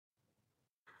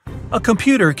A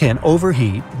computer can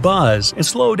overheat, buzz, and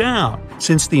slow down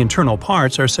since the internal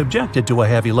parts are subjected to a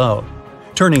heavy load.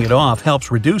 Turning it off helps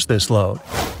reduce this load.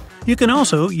 You can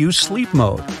also use sleep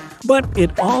mode, but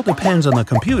it all depends on the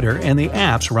computer and the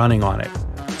apps running on it.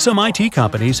 Some IT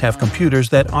companies have computers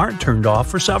that aren't turned off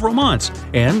for several months,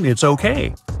 and it's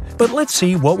okay. But let's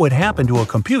see what would happen to a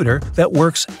computer that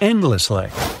works endlessly.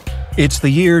 It's the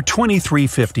year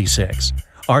 2356.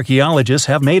 Archaeologists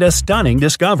have made a stunning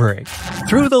discovery.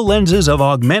 Through the lenses of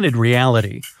augmented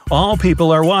reality, all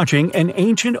people are watching an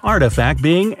ancient artifact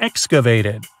being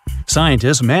excavated.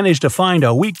 Scientists managed to find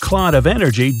a weak clot of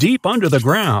energy deep under the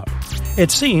ground. It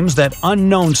seems that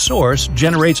unknown source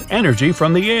generates energy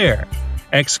from the air.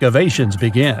 Excavations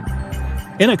begin.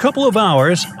 In a couple of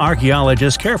hours,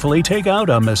 archaeologists carefully take out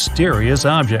a mysterious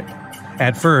object.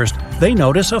 At first, they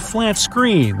notice a flat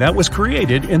screen that was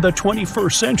created in the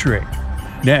 21st century.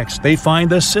 Next, they find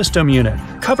the system unit,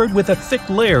 covered with a thick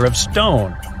layer of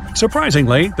stone.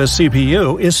 Surprisingly, the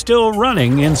CPU is still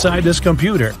running inside this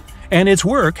computer, and its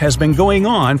work has been going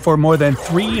on for more than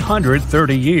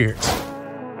 330 years.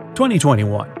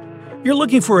 2021. You're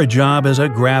looking for a job as a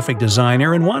graphic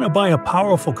designer and want to buy a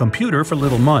powerful computer for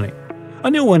little money.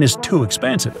 A new one is too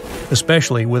expensive,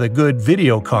 especially with a good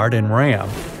video card and RAM.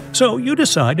 So you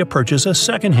decide to purchase a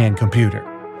second-hand computer.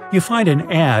 You find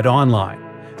an ad online.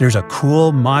 There's a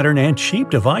cool, modern, and cheap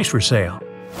device for sale.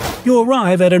 You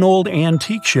arrive at an old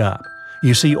antique shop.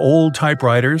 You see old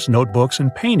typewriters, notebooks,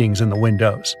 and paintings in the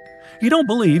windows. You don't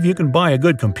believe you can buy a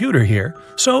good computer here,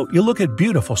 so you look at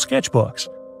beautiful sketchbooks.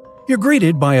 You're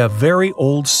greeted by a very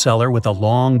old seller with a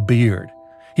long beard.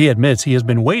 He admits he has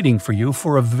been waiting for you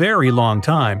for a very long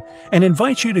time and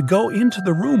invites you to go into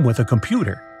the room with a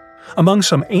computer. Among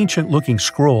some ancient-looking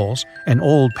scrolls, an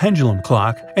old pendulum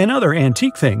clock, and other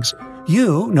antique things,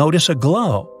 you notice a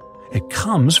glow. It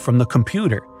comes from the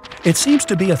computer. It seems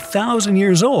to be 1,000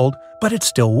 years old, but it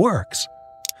still works.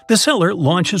 The seller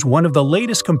launches one of the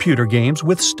latest computer games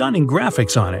with stunning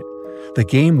graphics on it. The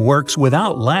game works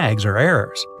without lags or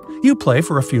errors. You play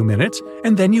for a few minutes,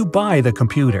 and then you buy the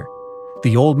computer.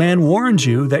 The old man warns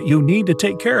you that you need to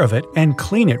take care of it and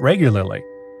clean it regularly.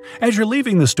 As you're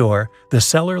leaving the store, the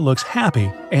seller looks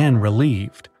happy and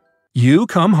relieved. You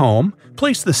come home,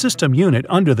 place the system unit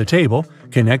under the table,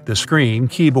 connect the screen,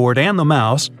 keyboard, and the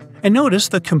mouse, and notice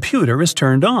the computer is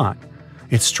turned on.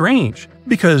 It's strange,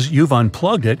 because you've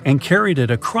unplugged it and carried it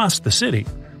across the city.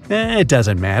 It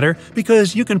doesn't matter,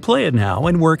 because you can play it now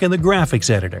and work in the graphics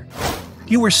editor.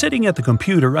 You were sitting at the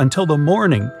computer until the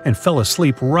morning and fell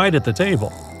asleep right at the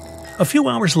table. A few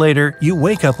hours later, you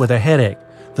wake up with a headache.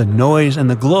 The noise and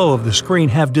the glow of the screen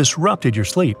have disrupted your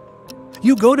sleep.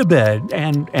 You go to bed,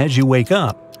 and as you wake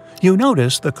up, you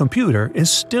notice the computer is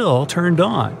still turned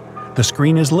on. The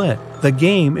screen is lit. The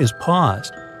game is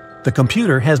paused. The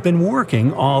computer has been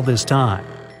working all this time.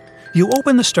 You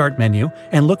open the Start menu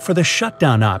and look for the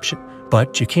shutdown option,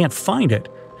 but you can't find it.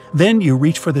 Then you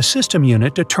reach for the system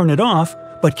unit to turn it off,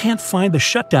 but can't find the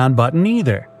shutdown button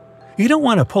either. You don't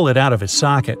want to pull it out of its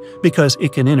socket because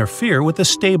it can interfere with the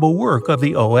stable work of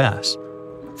the OS.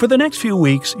 For the next few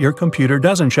weeks, your computer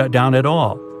doesn't shut down at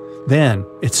all. Then,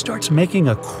 it starts making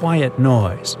a quiet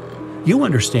noise. You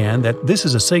understand that this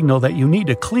is a signal that you need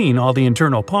to clean all the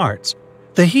internal parts.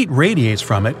 The heat radiates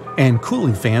from it, and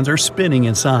cooling fans are spinning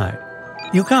inside.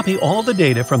 You copy all the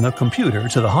data from the computer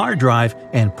to the hard drive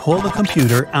and pull the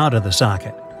computer out of the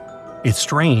socket. It's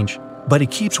strange, but it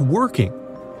keeps working.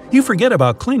 You forget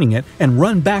about cleaning it and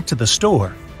run back to the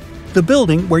store. The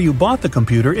building where you bought the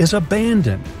computer is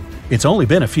abandoned. It's only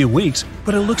been a few weeks,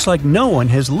 but it looks like no one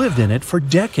has lived in it for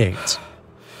decades.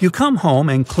 You come home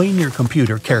and clean your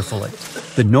computer carefully.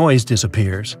 The noise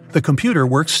disappears. The computer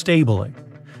works stably.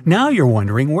 Now you're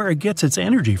wondering where it gets its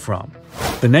energy from.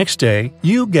 The next day,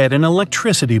 you get an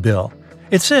electricity bill.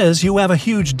 It says you have a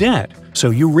huge debt, so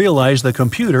you realize the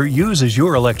computer uses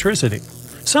your electricity.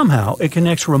 Somehow, it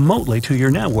connects remotely to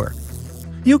your network.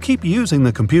 You keep using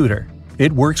the computer.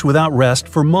 It works without rest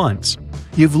for months.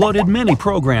 You've loaded many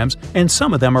programs, and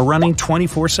some of them are running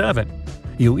 24/7.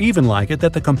 You even like it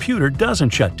that the computer doesn't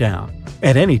shut down.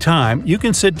 At any time, you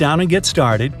can sit down and get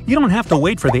started. You don't have to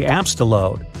wait for the apps to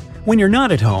load. When you're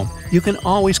not at home, you can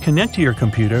always connect to your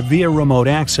computer via remote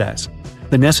access.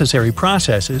 The necessary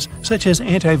processes, such as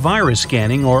antivirus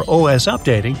scanning or OS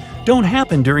updating, don't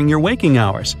happen during your waking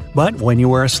hours, but when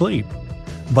you are asleep.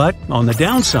 But on the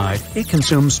downside, it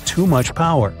consumes too much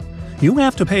power. You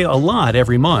have to pay a lot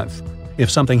every month. If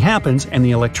something happens and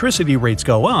the electricity rates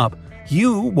go up,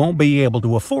 you won't be able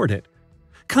to afford it.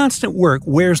 Constant work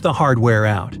wears the hardware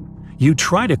out. You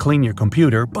try to clean your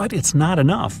computer, but it's not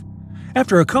enough.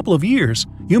 After a couple of years,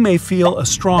 you may feel a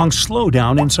strong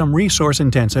slowdown in some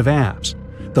resource-intensive apps.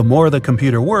 The more the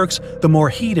computer works, the more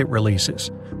heat it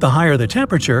releases. The higher the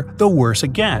temperature, the worse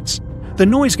it gets. The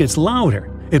noise gets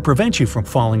louder. It prevents you from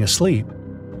falling asleep.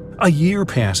 A year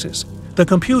passes. The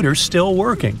computer's still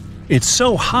working. It's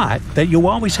so hot that you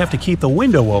always have to keep the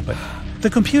window open. The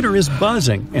computer is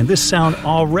buzzing, and this sound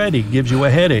already gives you a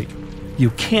headache.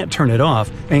 You can't turn it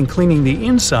off, and cleaning the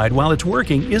inside while it's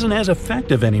working isn't as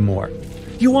effective anymore.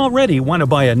 You already want to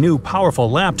buy a new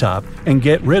powerful laptop and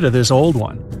get rid of this old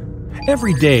one.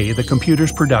 Every day, the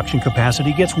computer's production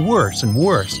capacity gets worse and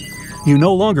worse. You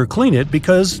no longer clean it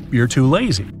because you're too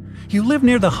lazy. You live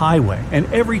near the highway,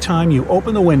 and every time you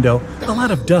open the window, a lot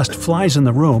of dust flies in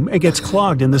the room and gets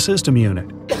clogged in the system unit.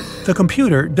 The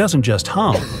computer doesn't just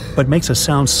hum, but makes a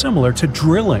sound similar to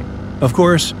drilling. Of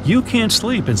course, you can't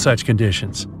sleep in such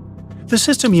conditions. The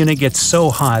system unit gets so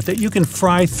hot that you can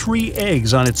fry 3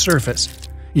 eggs on its surface.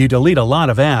 You delete a lot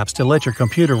of apps to let your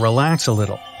computer relax a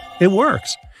little. It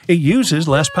works. It uses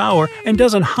less power and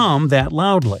doesn't hum that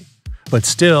loudly. But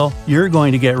still, you're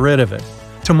going to get rid of it.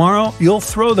 Tomorrow, you'll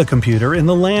throw the computer in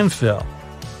the landfill.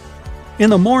 In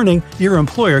the morning, your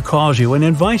employer calls you and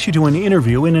invites you to an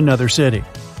interview in another city.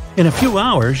 In a few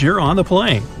hours, you're on the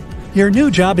plane. Your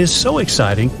new job is so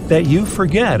exciting that you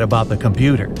forget about the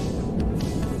computer.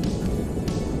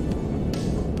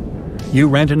 You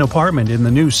rent an apartment in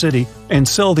the new city and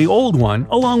sell the old one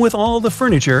along with all the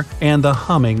furniture and the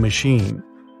humming machine.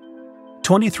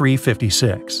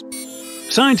 2356.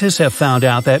 Scientists have found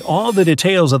out that all the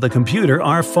details of the computer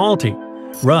are faulty.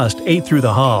 Rust ate through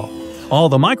the hull. All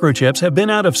the microchips have been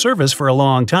out of service for a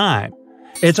long time.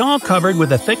 It's all covered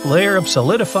with a thick layer of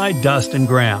solidified dust and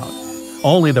ground.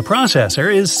 Only the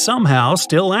processor is somehow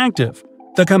still active.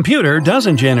 The computer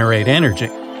doesn't generate energy.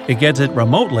 It gets it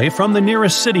remotely from the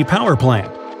nearest city power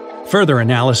plant. Further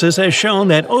analysis has shown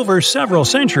that over several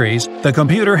centuries, the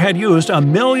computer had used $1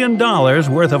 million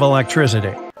worth of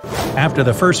electricity. After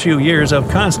the first few years of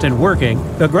constant working,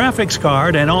 the graphics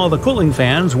card and all the cooling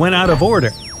fans went out of order.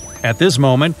 At this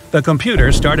moment, the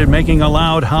computer started making a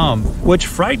loud hum, which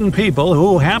frightened people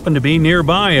who happened to be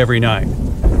nearby every night.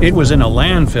 It was in a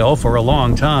landfill for a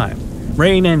long time.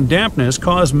 Rain and dampness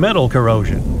caused metal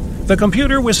corrosion. The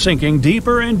computer was sinking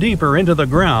deeper and deeper into the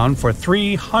ground for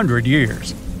 300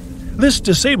 years. This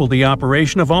disabled the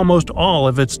operation of almost all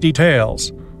of its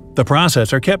details. The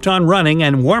processor kept on running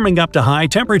and warming up to high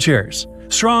temperatures.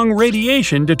 Strong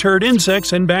radiation deterred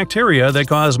insects and bacteria that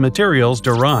caused materials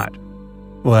to rot.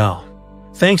 Well,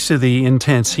 thanks to the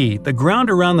intense heat, the ground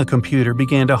around the computer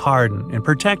began to harden and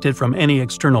protect it from any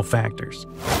external factors.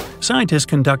 Scientists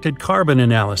conducted carbon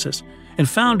analysis and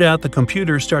found out the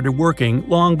computer started working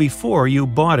long before you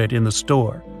bought it in the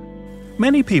store.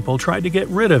 Many people tried to get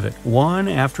rid of it one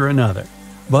after another,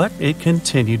 but it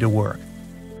continued to work.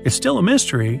 It's still a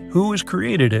mystery who has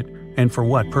created it and for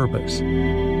what purpose.